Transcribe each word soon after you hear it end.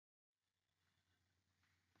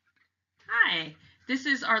Hi, this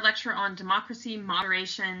is our lecture on democracy,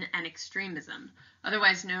 moderation, and extremism,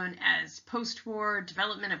 otherwise known as post-war,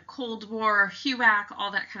 development of Cold War, HUAC,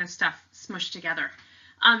 all that kind of stuff smushed together.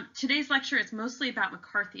 Today's lecture is mostly about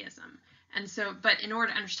McCarthyism, but in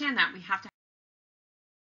order to understand that, we have to have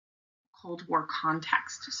a Cold War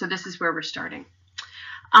context. So this is where we're starting.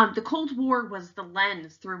 The Cold War was the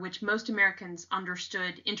lens through which most Americans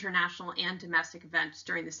understood international and domestic events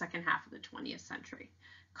during the second half of the 20th century.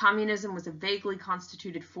 Communism was a vaguely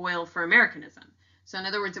constituted foil for Americanism. So in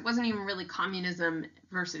other words, it wasn't even really communism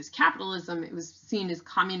versus capitalism. It was seen as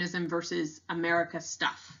communism versus America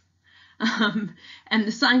stuff. And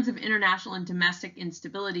the signs of international and domestic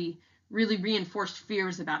instability really reinforced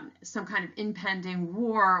fears about some kind of impending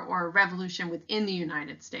war or revolution within the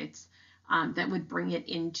United States that would bring it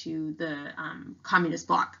into the communist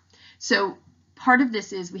bloc. So part of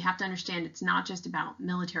this is we have to understand it's not just about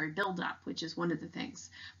military buildup, which is one of the things,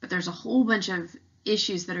 but there's a whole bunch of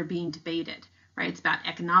issues that are being debated, right? It's about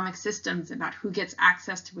economic systems, about who gets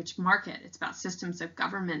access to which market. It's about systems of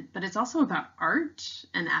government, but it's also about art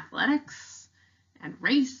and athletics and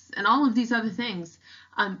race and all of these other things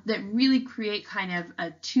that really create kind of a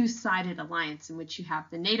two-sided alliance in which you have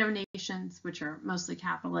the NATO nations, which are mostly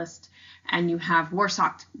capitalist, and you have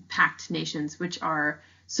Warsaw Pact nations, which are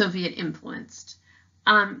Soviet influenced.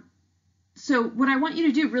 So what I want you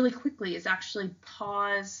to do really quickly is actually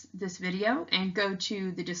pause this video and go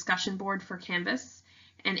to the discussion board for Canvas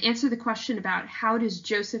and answer the question about how does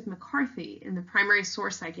Joseph McCarthy, in the primary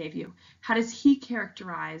source I gave you, how does he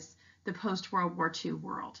characterize the post-World War II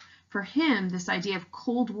world? For him, this idea of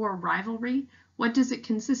Cold War rivalry, what does it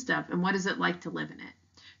consist of and what is it like to live in it?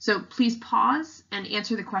 So please pause and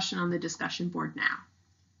answer the question on the discussion board now.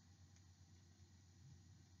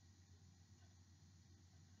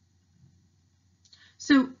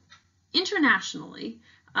 So internationally,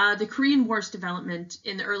 the Korean War's development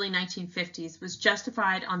in the early 1950s was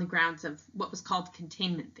justified on the grounds of what was called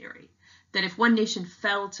containment theory, that if one nation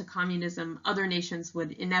fell to communism, other nations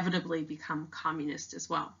would inevitably become communist as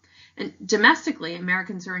well. And domestically,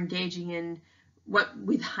 Americans are engaging in what,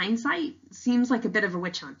 with hindsight, seems like a bit of a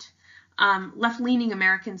witch hunt. Left-leaning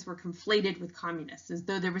Americans were conflated with communists, as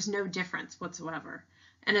though there was no difference whatsoever.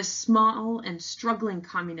 And a small and struggling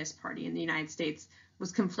communist party in the United States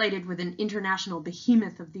was conflated with an international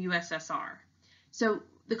behemoth of the USSR. So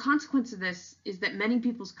the consequence of this is that many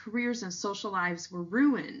people's careers and social lives were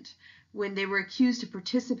ruined when they were accused of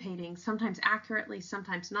participating, sometimes accurately,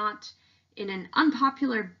 sometimes not, in an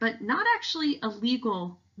unpopular but not actually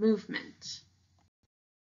illegal movement.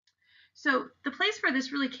 So the place where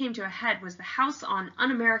this really came to a head was the House on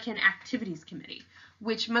Un-American Activities Committee,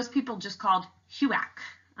 which most people just called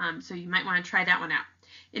HUAC. So you might want to try that one out.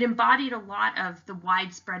 It embodied a lot of the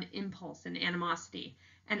widespread impulse and animosity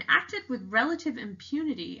and acted with relative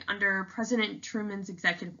impunity under President Truman's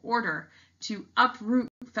executive order to uproot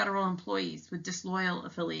federal employees with disloyal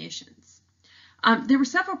affiliations. There were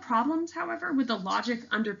several problems, however, with the logic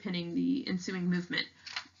underpinning the ensuing movement.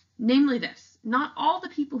 Namely this: not all the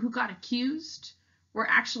people who got accused were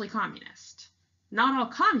actually communist. Not all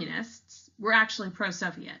communists were actually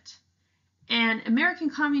pro-Soviet. And American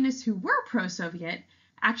communists who were pro-Soviet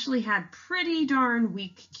actually had pretty darn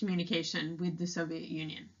weak communication with the Soviet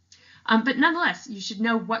Union. But nonetheless, you should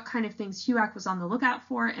know what kind of things HUAC was on the lookout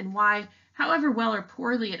for and why, however well or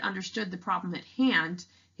poorly it understood the problem at hand,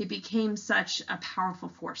 it became such a powerful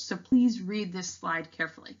force. So please read this slide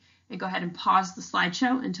carefully and go ahead and pause the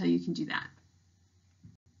slideshow until you can do that.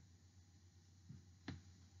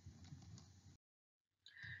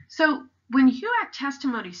 So when HUAC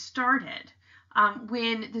testimony started,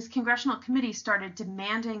 when this congressional committee started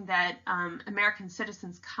demanding that American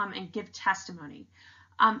citizens come and give testimony,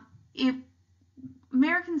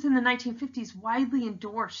 Americans in the 1950s widely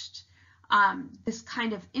endorsed this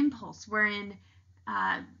kind of impulse wherein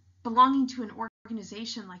belonging to an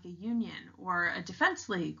organization like a union or a defense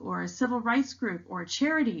league or a civil rights group or a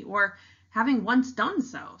charity, or having once done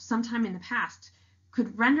so sometime in the past,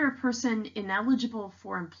 could render a person ineligible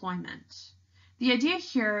for employment. The idea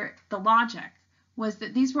here, the logic, was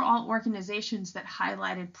that these were all organizations that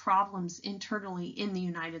highlighted problems internally in the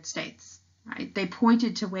United States, right? They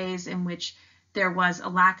pointed to ways in which there was a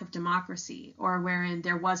lack of democracy, or wherein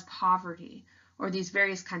there was poverty, or these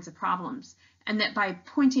various kinds of problems. And that by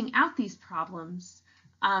pointing out these problems,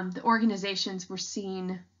 the organizations were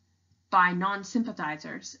seen by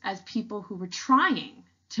non-sympathizers as people who were trying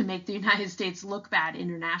to make the United States look bad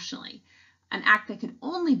internationally, an act that could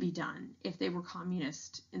only be done if they were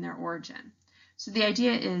communist in their origin. So the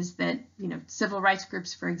idea is that, civil rights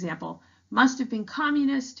groups, for example, must have been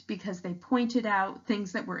communist because they pointed out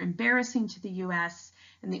things that were embarrassing to the US,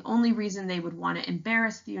 and the only reason they would want to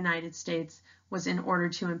embarrass the United States was in order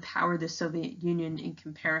to empower the Soviet Union in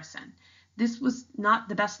comparison. This was not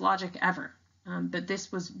the best logic ever, but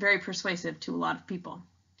this was very persuasive to a lot of people.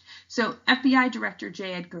 So FBI Director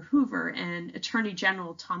J. Edgar Hoover and Attorney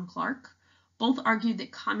General Tom Clark both argued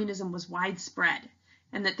that communism was widespread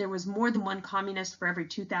and that there was more than one communist for every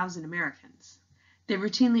 2,000 Americans. They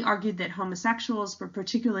routinely argued that homosexuals were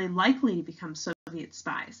particularly likely to become Soviet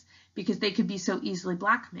spies because they could be so easily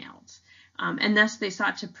blackmailed. And thus they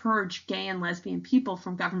sought to purge gay and lesbian people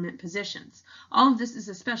from government positions. All of this is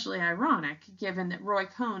especially ironic given that Roy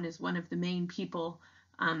Cohn is one of the main people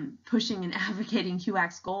pushing and advocating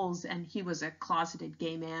HUAC's goals, and he was a closeted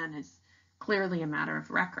gay man, is clearly a matter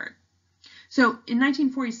of record. So in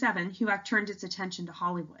 1947, HUAC turned its attention to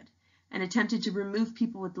Hollywood and attempted to remove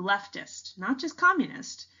people with leftist, not just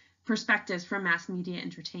communist, perspectives from mass media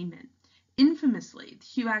entertainment. Infamously,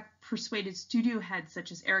 HUAC persuaded studio heads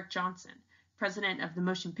such as Eric Johnson, president of the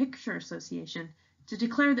Motion Picture Association, to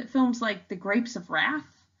declare that films like The Grapes of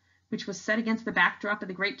Wrath, which was set against the backdrop of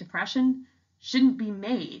the Great Depression, shouldn't be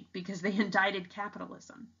made because they indicted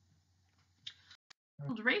capitalism.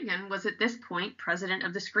 Ronald Reagan was at this point president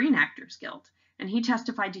of the Screen Actors Guild, and he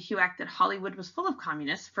testified to HUAC that Hollywood was full of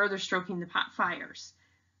communists, further stoking the pot fires.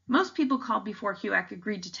 Most people called before HUAC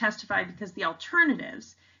agreed to testify because the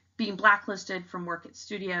alternatives, being blacklisted from work at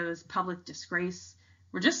studios, public disgrace,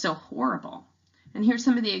 were just so horrible. And here's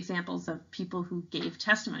some of the examples of people who gave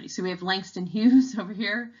testimony. So we have Langston Hughes over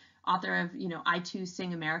here, author of, I Too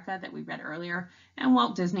Sing America that we read earlier, and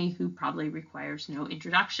Walt Disney, who probably requires no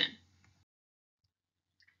introduction.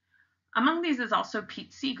 Among these is also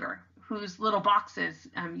Pete Seeger, whose Little Boxes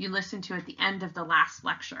you listened to at the end of the last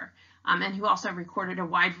lecture, and who also recorded a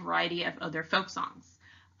wide variety of other folk songs.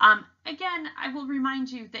 Again, I will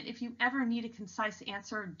remind you that if you ever need a concise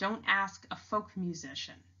answer, don't ask a folk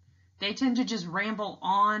musician. They tend to just ramble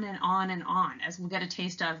on and on and on, as we'll get a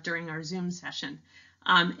taste of during our Zoom session,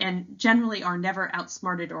 and generally are never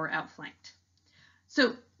outsmarted or outflanked.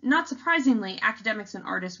 So, not surprisingly, academics and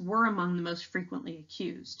artists were among the most frequently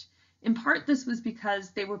accused. In part, this was because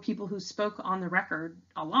they were people who spoke on the record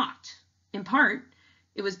a lot. In part,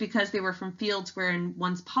 it was because they were from fields wherein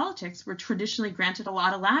one's politics were traditionally granted a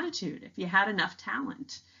lot of latitude if you had enough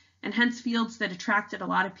talent, and hence fields that attracted a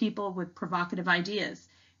lot of people with provocative ideas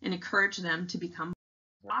and encouraged them to become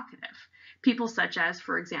provocative. People such as,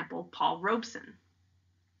 for example, Paul Robeson.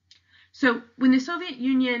 So when the Soviet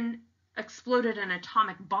Union exploded an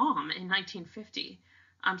atomic bomb in 1950,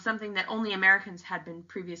 something that only Americans had been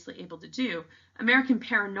previously able to do, American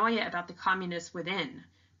paranoia about the communists within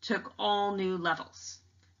took all new levels.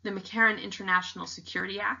 The McCarran International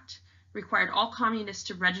Security Act required all communists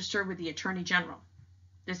to register with the Attorney General.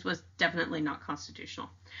 This was definitely not constitutional.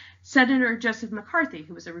 Senator Joseph McCarthy,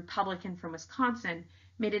 who was a Republican from Wisconsin,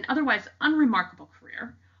 made an otherwise unremarkable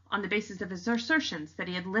career on the basis of his assertions that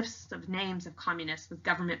he had lists of names of communists with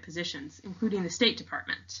government positions, including the State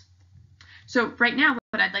Department. So right now,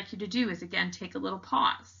 what I'd like you to do is, again, take a little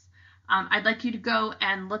pause. I'd like you to go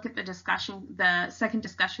and look at the second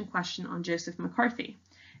discussion question on Joseph McCarthy.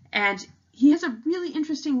 And he has a really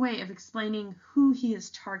interesting way of explaining who he is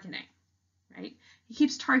targeting, right? He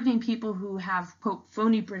keeps targeting people who have, quote,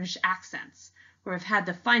 phony British accents, or have had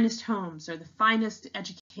the finest homes or the finest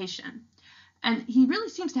education. And he really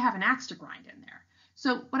seems to have an axe to grind in there.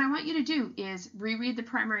 So what I want you to do is reread the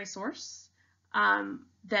primary source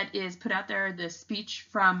that is put out there, the speech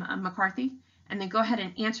from McCarthy, and then go ahead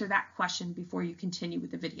and answer that question before you continue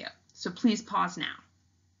with the video. So please pause now.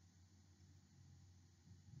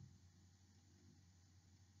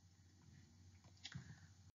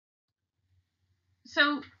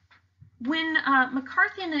 So when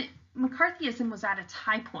McCarthyism was at its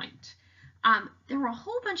high point, there were a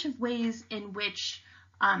whole bunch of ways in which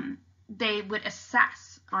they would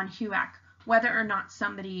assess on HUAC whether or not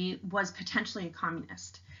somebody was potentially a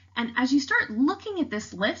communist. And as you start looking at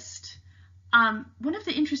this list, one of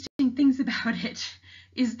the interesting things about it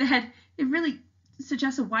is that it really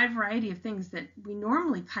suggests a wide variety of things that we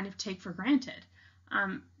normally kind of take for granted.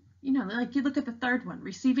 Like you look at the third one,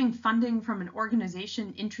 receiving funding from an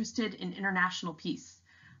organization interested in international peace.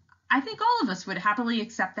 I think all of us would happily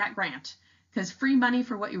accept that grant, because free money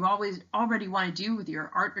for what you already want to do with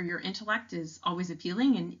your art or your intellect is always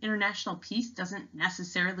appealing, and international peace doesn't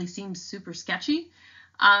necessarily seem super sketchy.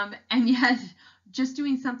 And yet, just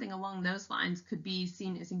doing something along those lines could be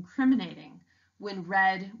seen as incriminating when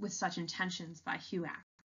read with such intentions by HUAC.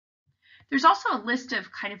 There's also a list of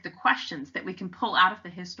kind of the questions that we can pull out of the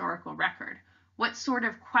historical record. what sort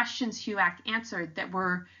of questions HUAC answered that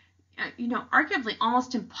were, arguably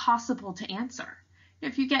almost impossible to answer.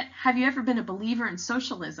 If you get, have you ever been a believer in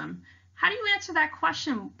socialism? How do you answer that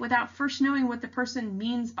question without first knowing what the person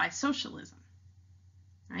means by socialism,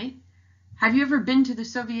 right? Have you ever been to the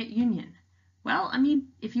Soviet Union? Well, I mean,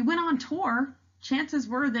 if you went on tour, chances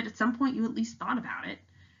were that at some point you at least thought about it,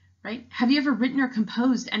 right? Have you ever written or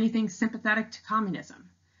composed anything sympathetic to communism?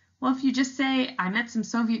 Well, if you just say, I met some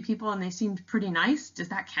Soviet people and they seemed pretty nice, does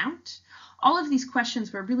that count? All of these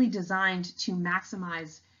questions were really designed to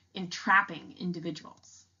maximize entrapping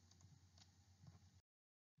individuals.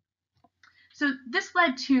 So this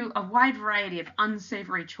led to a wide variety of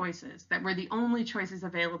unsavory choices that were the only choices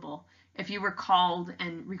available if you were called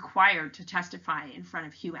and required to testify in front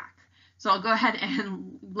of HUAC. So I'll go ahead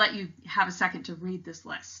and let you have a second to read this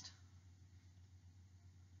list.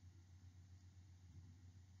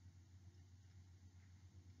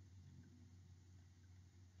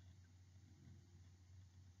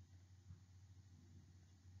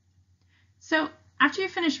 So after you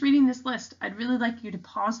finish reading this list, I'd really like you to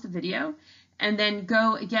pause the video and then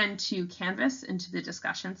go again to Canvas into the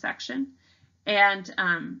discussion section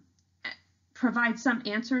and provide some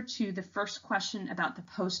answer to the first question about the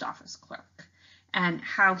post office clerk and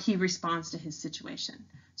how he responds to his situation.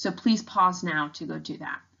 So please pause now to go do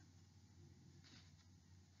that.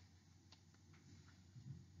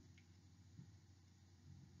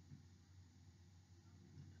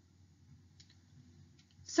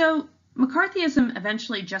 So McCarthyism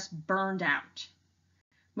eventually just burned out.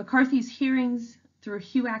 McCarthy's hearings through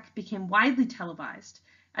HUAC became widely televised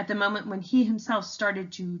at the moment when he himself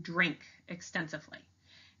started to drink extensively,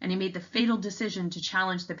 and he made the fatal decision to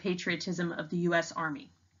challenge the patriotism of the U.S.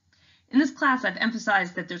 Army. In this class, I've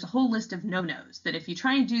emphasized that there's a whole list of no-nos, that if you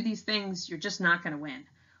try and do these things, you're just not going to win.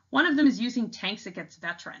 One of them is using tanks against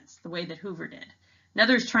veterans, the way that Hoover did.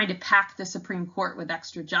 Another is trying to pack the Supreme Court with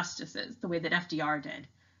extra justices, the way that FDR did.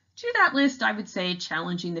 To that list, I would say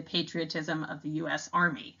challenging the patriotism of the U.S.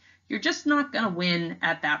 Army. You're just not going to win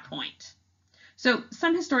at that point. So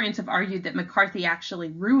some historians have argued that McCarthy actually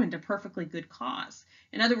ruined a perfectly good cause.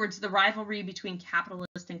 In other words, the rivalry between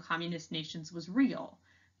capitalist and communist nations was real,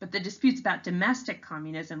 but the disputes about domestic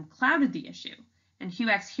communism clouded the issue, and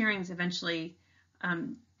HUAC's hearings eventually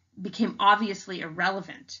became obviously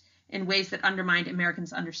irrelevant in ways that undermined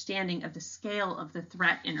Americans' understanding of the scale of the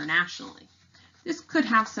threat internationally. This could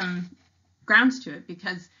have some grounds to it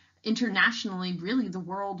because internationally, really, the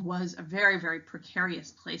world was a very, very precarious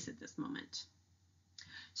place at this moment.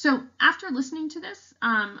 So after listening to this,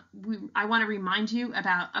 I want to remind you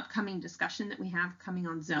about upcoming discussion that we have coming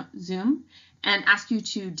on Zoom and ask you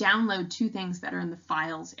to download two things that are in the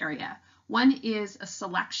files area. One is a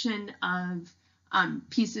selection of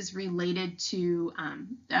pieces related to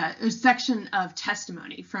a section of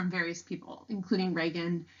testimony from various people, including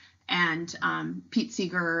Reagan and Pete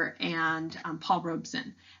Seeger and Paul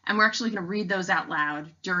Robeson. And we're actually going to read those out loud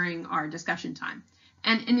during our discussion time.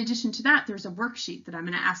 And in addition to that, there's a worksheet that I'm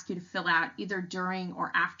going to ask you to fill out either during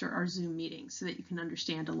or after our Zoom meeting so that you can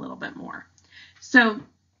understand a little bit more. So,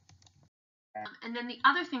 and then the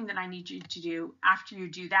other thing that I need you to do after you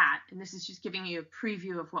do that, and this is just giving you a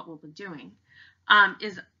preview of what we'll be doing,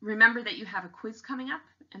 is remember that you have a quiz coming up.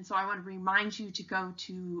 And so I want to remind you to go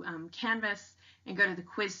to Canvas and go to the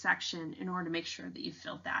quiz section in order to make sure that you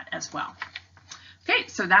filled that as well. Okay,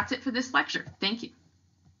 so that's it for this lecture. Thank you.